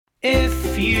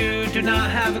If you do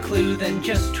not have a clue, then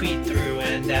just tweet through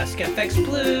and ask FX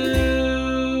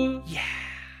Blue. Yeah.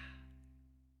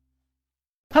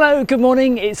 Hello, good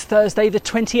morning. It's Thursday the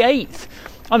 28th.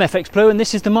 I'm FX Blue and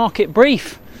this is the market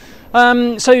brief.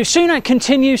 So Sunak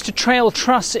continues to trail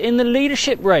Truss in the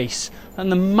leadership race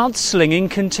and the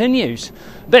mudslinging continues.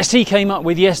 Best he came up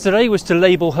with yesterday was to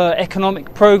label her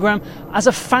economic programme as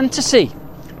a fantasy.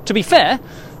 To be fair,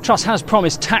 Truss has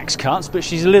promised tax cuts, but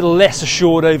she's a little less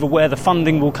assured over where the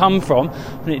funding will come from,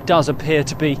 and it does appear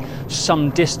to be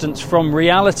some distance from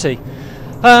reality.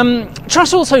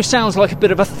 Truss also sounds like a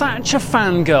bit of a Thatcher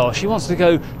fangirl. She wants to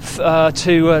go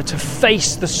to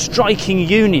face the striking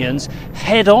unions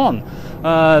head on.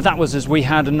 That was as we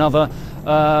had another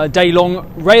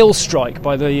day-long rail strike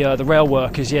by the rail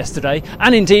workers yesterday,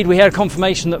 and indeed we had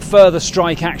confirmation that further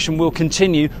strike action will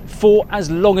continue for as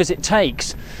long as it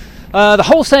takes. The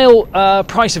wholesale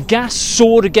price of gas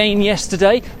soared again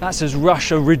yesterday. That's as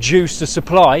Russia reduced the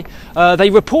supply. They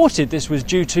reported this was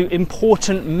due to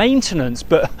important maintenance,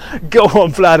 but go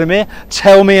on, Vladimir,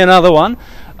 tell me another one.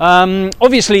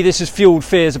 Obviously this has fueled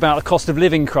fears about a cost of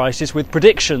living crisis, with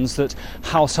predictions that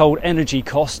household energy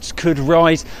costs could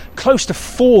rise close to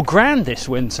 $4,000 this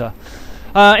winter.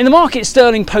 In the market,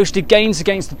 sterling posted gains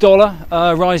against the dollar,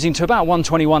 rising to about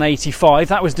 121.85.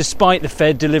 That was despite the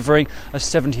Fed delivering a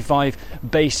 75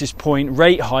 basis point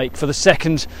rate hike for the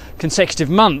second consecutive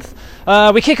month.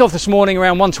 We kick off this morning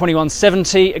around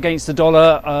 121.70 against the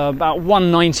dollar, about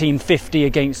 119.50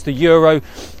 against the euro,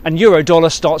 and euro dollar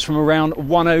starts from around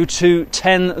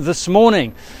 102.10 this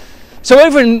morning. So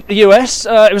over in the US,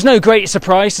 it was no great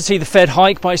surprise to see the Fed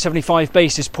hike by 75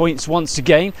 basis points once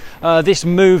again. This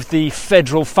moved the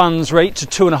federal funds rate to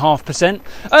 2.5%.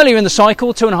 Earlier in the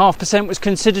cycle, 2.5% was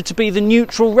considered to be the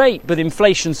neutral rate, but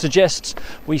inflation suggests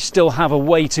we still have a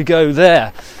way to go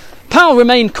there. Powell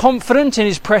remained confident in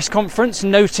his press conference,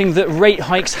 noting that rate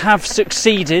hikes have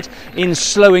succeeded in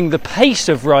slowing the pace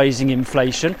of rising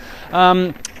inflation,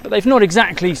 but they've not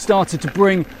exactly started to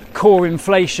bring core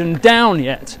inflation down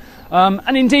yet.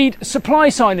 And indeed,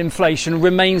 supply-side inflation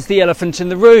remains the elephant in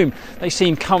the room. They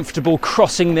seem comfortable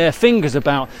crossing their fingers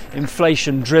about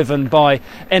inflation driven by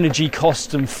energy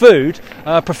costs and food,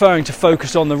 preferring to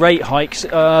focus on the rate hikes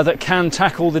that can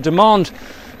tackle the demand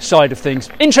side of things.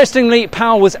 Interestingly,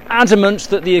 Powell was adamant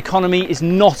that the economy is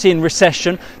not in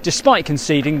recession, despite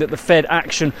conceding that the Fed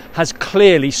action has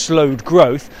clearly slowed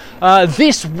growth.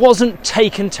 This wasn't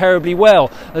taken terribly well,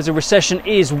 as a recession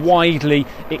is widely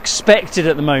expected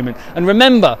at the moment. And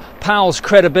remember, Powell's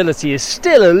credibility is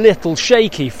still a little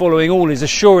shaky following all his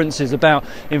assurances about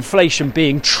inflation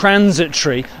being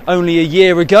transitory only a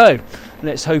year ago.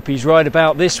 Let's hope he's right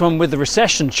about this one with the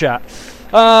recession chat.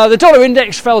 The dollar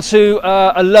index fell to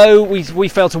a low. We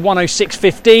fell to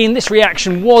 106.15. This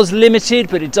reaction was limited,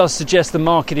 but it does suggest the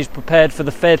market is prepared for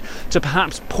the Fed to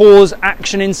perhaps pause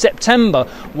action in September,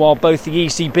 while both the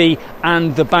ECB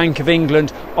and the Bank of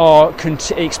England are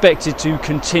expected to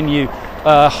continue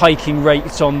hiking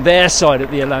rates on their side of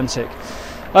the Atlantic.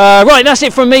 Right, that's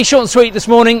it from me. Short and sweet this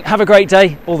morning. Have a great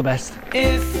day. All the best.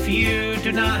 If you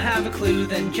do not have a clue,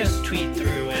 then just tweet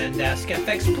through and ask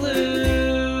FX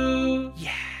Blue.